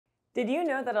Did you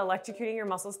know that electrocuting your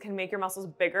muscles can make your muscles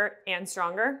bigger and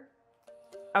stronger?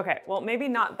 Okay, well, maybe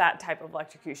not that type of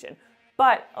electrocution,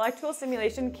 but electrical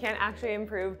stimulation can actually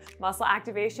improve muscle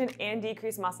activation and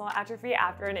decrease muscle atrophy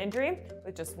after an injury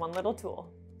with just one little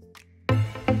tool.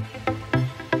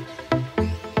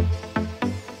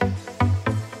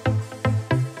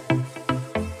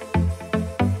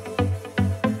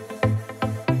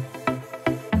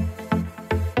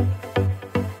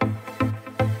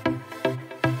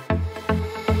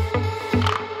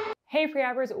 Hey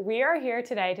prehabbers, we are here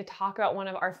today to talk about one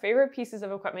of our favorite pieces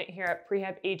of equipment here at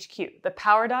Prehab HQ, the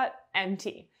PowerDot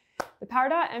MT. The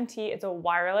PowerDot MT is a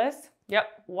wireless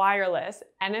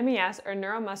NMES or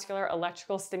neuromuscular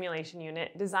electrical stimulation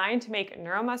unit designed to make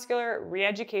neuromuscular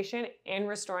re-education and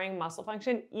restoring muscle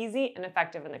function easy and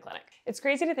effective in the clinic. It's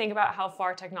crazy to think about how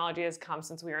far technology has come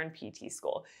since we were in PT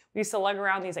school. We used to lug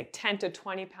around these 10 to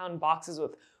 20 pound boxes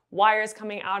with wires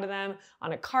coming out of them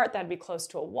on a cart that had to be close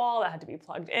to a wall that had to be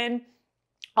plugged in,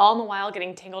 all the while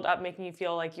getting tangled up, making you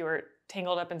feel like you were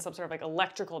tangled up in some sort of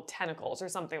electrical tentacles or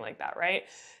something like that, right?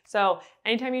 So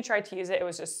anytime you tried to use it, it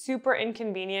was just super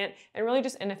inconvenient and really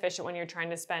just inefficient when you're trying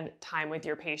to spend time with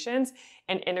your patients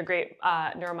and integrate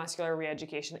neuromuscular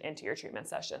re-education into your treatment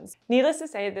sessions. Needless to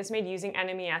say, this made using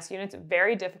NMES units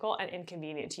very difficult and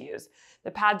inconvenient to use.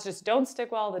 The pads just don't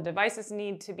stick well, the devices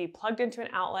need to be plugged into an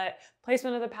outlet,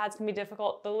 placement of the pads can be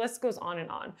difficult, the list goes on and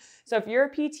on. So if you're a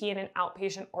PT in an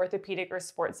outpatient orthopedic or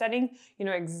sports setting, you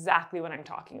know exactly what I'm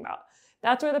talking about.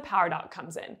 That's where the PowerDot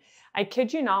comes in. I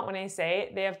kid you not when I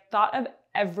say they have thought of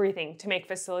everything to make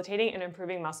facilitating and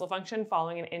improving muscle function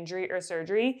following an injury or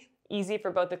surgery easy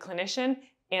for both the clinician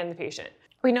and the patient.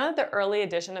 We know that the early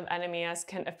addition of NMES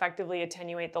can effectively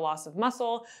attenuate the loss of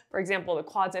muscle, for example, the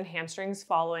quads and hamstrings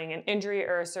following an injury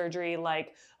or a surgery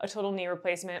like a total knee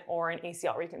replacement or an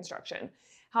ACL reconstruction.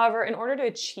 However, in order to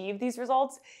achieve these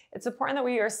results, it's important that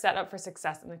we are set up for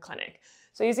success in the clinic.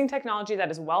 So using technology that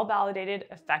is well validated,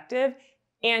 effective,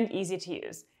 and easy to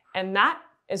use. And that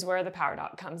is where the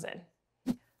PowerDot comes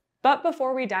in. But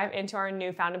before we dive into our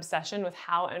newfound obsession with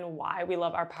how and why we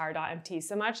love our PowerDot MT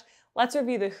so much, let's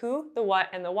review the who, the what,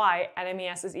 and the why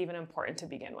NMES is even important to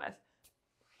begin with.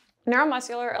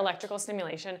 Neuromuscular electrical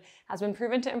stimulation has been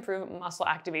proven to improve muscle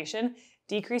activation,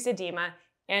 decrease edema,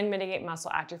 and mitigate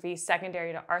muscle atrophy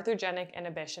secondary to arthrogenic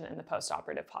inhibition in the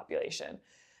postoperative population.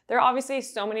 There are obviously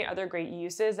so many other great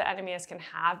uses that NMES can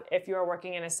have if you are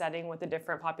working in a setting with a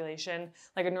different population,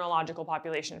 like a neurological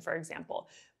population, for example.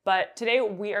 But today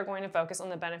we are going to focus on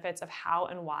the benefits of how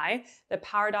and why the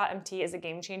PowerDot MT is a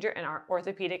game changer in our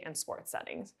orthopedic and sports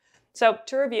settings. So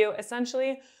to review,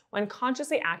 essentially, when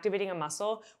consciously activating a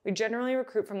muscle, we generally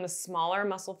recruit from the smaller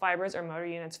muscle fibers or motor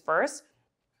units first.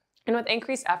 And with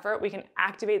increased effort, we can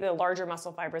activate the larger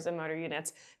muscle fibers and motor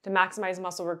units to maximize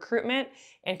muscle recruitment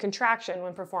and contraction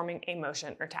when performing a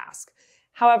motion or task.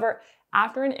 However,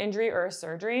 after an injury or a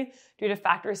surgery, due to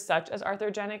factors such as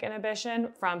arthrogenic inhibition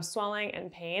from swelling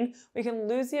and pain, we can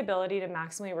lose the ability to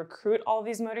maximally recruit all of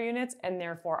these motor units and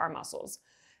therefore our muscles.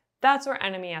 That's where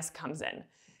NMES comes in.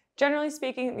 Generally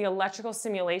speaking, the electrical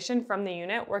stimulation from the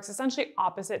unit works essentially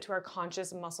opposite to our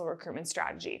conscious muscle recruitment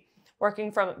strategy,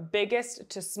 working from biggest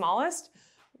to smallest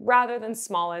rather than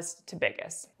smallest to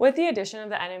biggest. With the addition of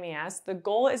the NMES, the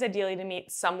goal is ideally to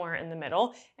meet somewhere in the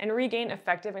middle and regain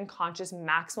effective and conscious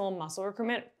maximal muscle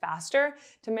recruitment faster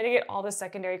to mitigate all the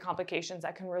secondary complications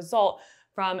that can result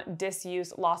from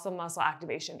disuse, loss of muscle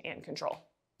activation, and control.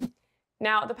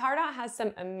 Now, the PowerDot has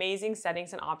some amazing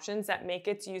settings and options that make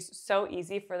its use so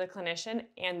easy for the clinician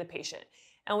and the patient.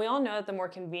 And we all know that the more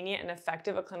convenient and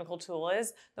effective a clinical tool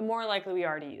is, the more likely we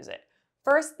are to use it.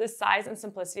 First, the size and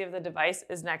simplicity of the device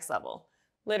is next level.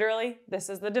 Literally, this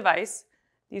is the device.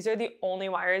 These are the only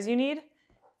wires you need,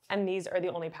 and these are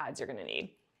the only pads you're gonna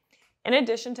need. In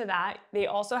addition to that, they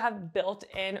also have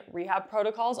built-in rehab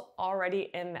protocols already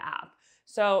in the app.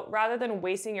 So rather than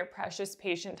wasting your precious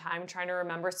patient time trying to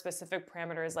remember specific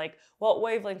parameters like what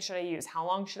wavelength should I use, how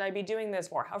long should I be doing this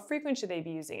for, how frequent should they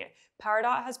be using it,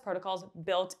 PowerDot has protocols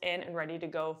built in and ready to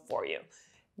go for you.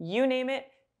 You name it,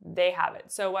 they have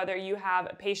it. So whether you have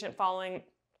a patient following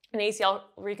an ACL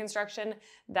reconstruction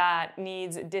that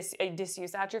needs a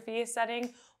disuse atrophy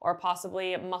setting, or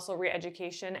possibly muscle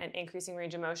re-education and increasing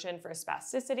range of motion for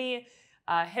spasticity,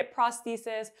 hip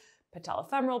prosthesis,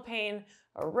 patellofemoral pain,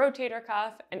 a rotator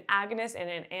cuff, an agonist and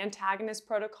an antagonist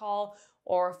protocol,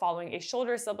 or following a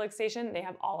shoulder subluxation, they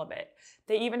have all of it.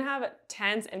 They even have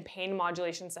TENS and pain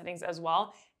modulation settings as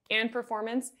well, and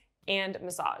performance and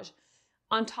massage.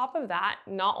 On top of that,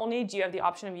 not only do you have the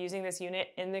option of using this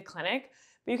unit in the clinic,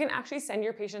 but you can actually send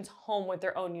your patients home with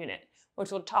their own unit,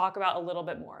 which we'll talk about a little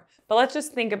bit more. But let's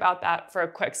just think about that for a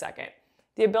quick second.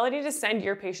 The ability to send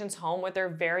your patients home with their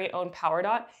very own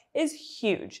PowerDot is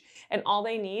huge, and all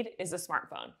they need is a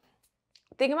smartphone.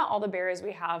 Think about all the barriers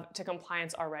we have to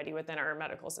compliance already within our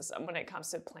medical system when it comes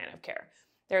to plan of care.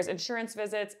 There's insurance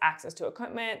visits, access to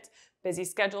equipment, busy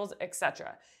schedules,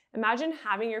 etc. Imagine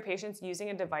having your patients using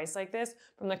a device like this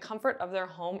from the comfort of their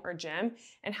home or gym,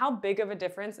 and how big of a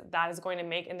difference that is going to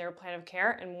make in their plan of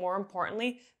care, and more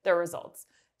importantly, their results.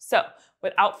 So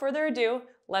without further ado,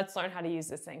 let's learn how to use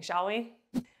this thing, shall we?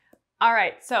 All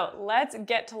right, so let's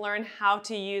get to learn how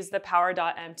to use the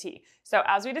PowerDot MT. So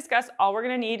as we discussed, all we're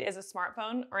gonna need is a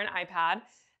smartphone or an iPad,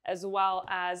 as well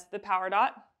as the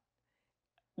PowerDot,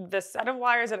 the set of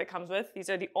wires that it comes with.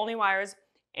 These are the only wires,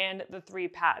 and the 3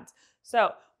 pads.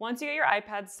 So once you get your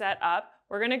iPad set up,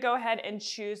 we're gonna go ahead and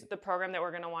choose the program that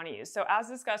we're gonna wanna use. So as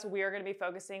discussed, we are gonna be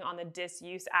focusing on the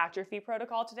disuse atrophy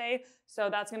protocol today. So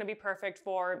that's gonna be perfect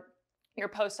for your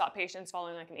post-op patients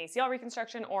following like an ACL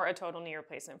reconstruction or a total knee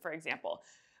replacement, for example.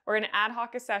 We're gonna ad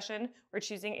hoc a session. We're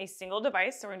choosing a single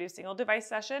device. So we're gonna do a single device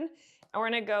session, and we're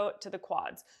gonna go to the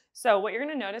quads. So what you're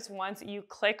gonna notice once you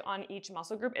click on each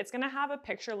muscle group, it's gonna have a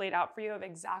picture laid out for you of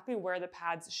exactly where the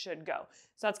pads should go.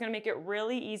 So that's gonna make it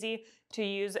really easy to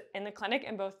use in the clinic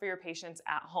and both for your patients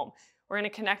at home. We're gonna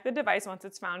connect the device once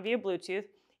it's found via Bluetooth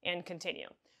and continue.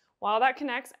 While that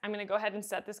connects, I'm gonna go ahead and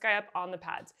set this guy up on the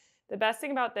pads. The best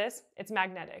thing about this, it's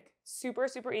magnetic. Super,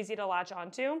 super easy to latch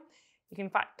onto. You can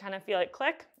kind of feel it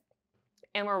click,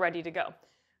 and we're ready to go.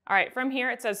 All right, from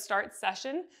here it says start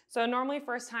session. So normally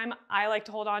first time I like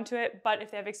to hold on to it, but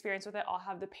if they have experience with it, I'll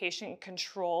have the patient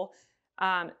control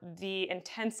the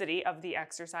intensity of the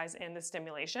exercise and the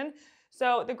stimulation.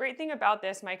 So the great thing about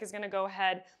this, Mike is gonna go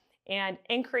ahead and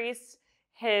increase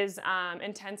his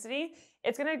intensity.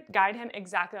 It's gonna guide him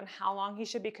exactly on how long he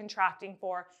should be contracting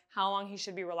for, how long he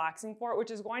should be relaxing for,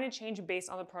 which is going to change based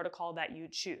on the protocol that you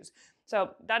choose.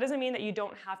 So that doesn't mean that you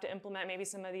don't have to implement maybe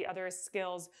some of the other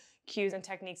skills, cues, and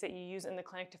techniques that you use in the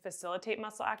clinic to facilitate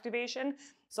muscle activation.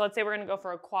 So let's say we're gonna go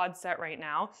for a quad set right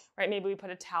now, right? Maybe we put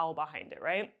a towel behind it,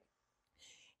 right?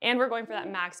 And we're going for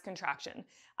that max contraction.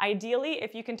 Ideally,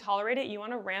 if you can tolerate it, you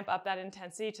wanna ramp up that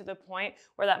intensity to the point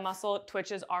where that muscle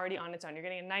twitches already on its own. You're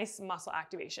getting a nice muscle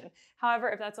activation. However,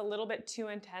 if that's a little bit too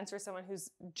intense for someone who's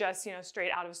just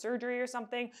straight out of surgery or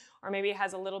something, or maybe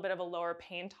has a little bit of a lower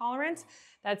pain tolerance,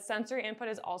 that sensory input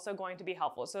is also going to be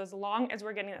helpful. So as long as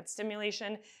we're getting that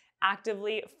stimulation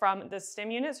actively from the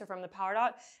stim units or from the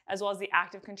PowerDot, as well as the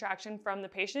active contraction from the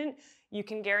patient, you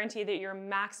can guarantee that you're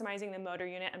maximizing the motor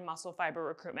unit and muscle fiber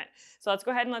recruitment. So let's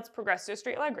go ahead and let's progress to a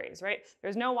straight leg raise, right?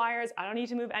 There's no wires. I don't need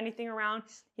to move anything around.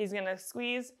 He's gonna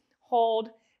squeeze,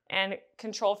 hold, and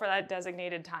control for that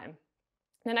designated time.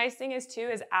 The nice thing is too,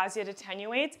 is as it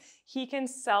attenuates, he can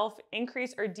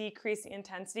self-increase or decrease the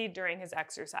intensity during his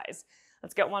exercise.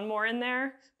 Let's get one more in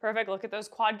there. Perfect, look at those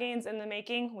quad gains in the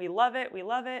making. We love it, we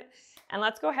love it. And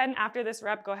let's go ahead and after this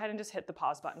rep, go ahead and just hit the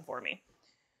pause button for me.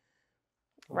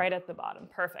 Right at the bottom,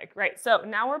 perfect. Right, so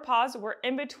now we're paused, we're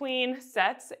in between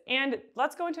sets, and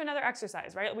let's go into another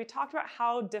exercise, right? We talked about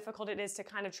how difficult it is to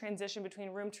kind of transition between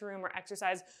room to room or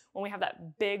exercise when we have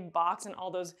that big box and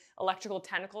all those electrical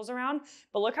tentacles around,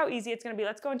 but look how easy it's gonna be.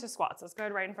 Let's go into squats. Let's go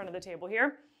ahead right in front of the table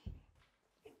here.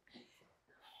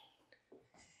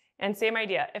 And same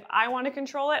idea, if I want to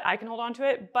control it, I can hold on to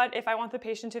it, but if I want the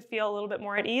patient to feel a little bit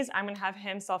more at ease, I'm gonna have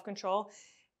him self-control,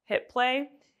 hit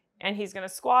play, and he's gonna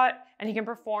squat, and he can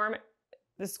perform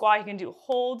the squat, he can do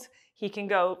holds, he can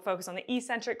go focus on the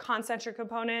eccentric, concentric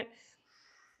component.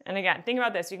 And again, think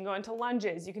about this, you can go into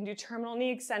lunges, you can do terminal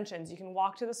knee extensions, you can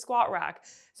walk to the squat rack.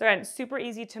 So again, super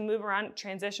easy to move around,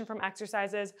 transition from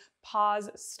exercises,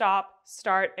 pause, stop,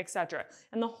 start, etc.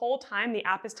 And the whole time, the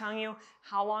app is telling you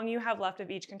how long you have left of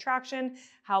each contraction,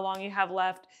 how long you have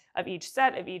left of each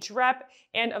set, of each rep,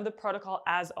 and of the protocol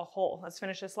as a whole. Let's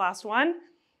finish this last one.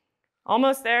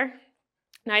 Almost there.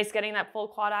 Nice, getting that full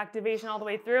quad activation all the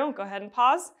way through. Go ahead and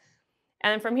pause.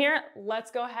 And then from here,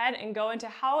 let's go ahead and go into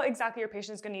how exactly your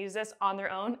patient is going to use this on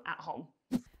their own at home.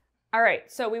 All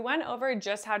right, so we went over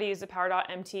just how to use the PowerDot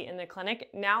MT in the clinic.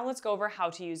 Now let's go over how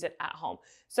to use it at home.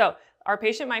 So our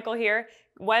patient Michael here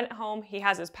went home. He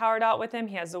has his PowerDot with him.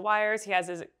 He has the wires. He has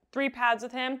his 3 pads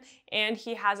with him, and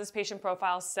he has his patient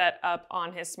profile set up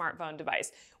on his smartphone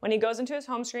device. When he goes into his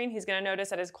home screen, he's going to notice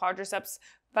that his quadriceps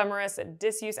femoris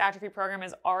disuse atrophy program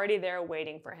is already there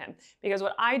waiting for him. Because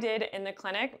what I did in the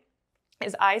clinic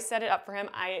is I set it up for him.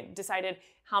 I decided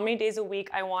how many days a week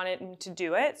I wanted him to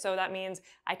do it. So that means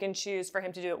I can choose for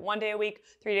him to do it 1 day a week,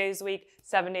 3 days a week,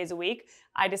 7 days a week.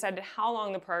 I decided how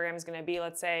long the program is going to be,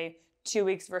 let's say 2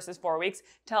 weeks versus 4 weeks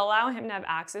to allow him to have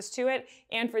access to it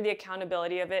and for the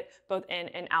accountability of it both in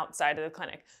and outside of the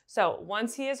clinic. So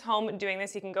once he is home doing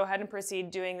this, he can go ahead and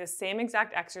proceed doing the same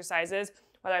exact exercises,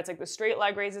 whether it's like the straight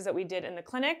leg raises that we did in the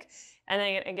clinic, and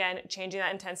then again, changing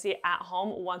that intensity at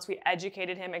home once we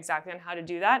educated him exactly on how to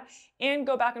do that, and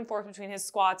go back and forth between his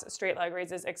squats, straight leg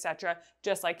raises, etc.,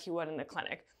 just like he would in the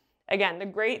clinic. Again, the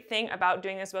great thing about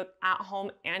doing this both at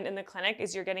home and in the clinic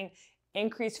is you're getting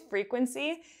increased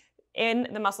frequency in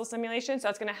the muscle stimulation, so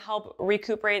it's gonna help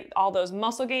recuperate all those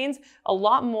muscle gains a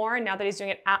lot more now that he's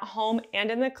doing it at home and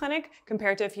in the clinic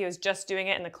compared to if he was just doing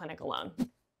it in the clinic alone.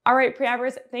 All right,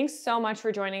 prehabbers, thanks so much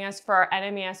for joining us for our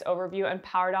NMES overview and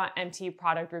PowerDot MT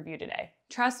product review today.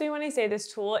 Trust me when I say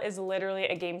this tool is literally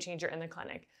a game changer in the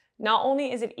clinic. Not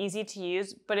only is it easy to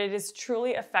use, but it is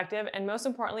truly effective and most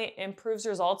importantly, improves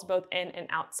results both in and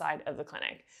outside of the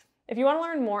clinic. If you want to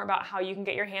learn more about how you can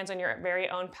get your hands on your very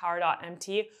own PowerDot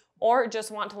MT or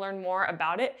just want to learn more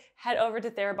about it, head over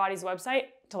to Therabody's website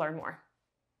to learn more.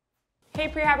 Hey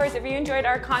prehabbers, if you enjoyed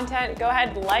our content, go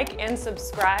ahead, like and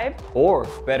subscribe. Or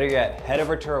better yet, head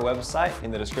over to our website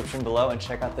in the description below and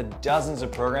check out the dozens of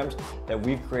programs that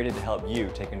we've created to help you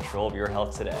take control of your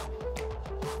health today.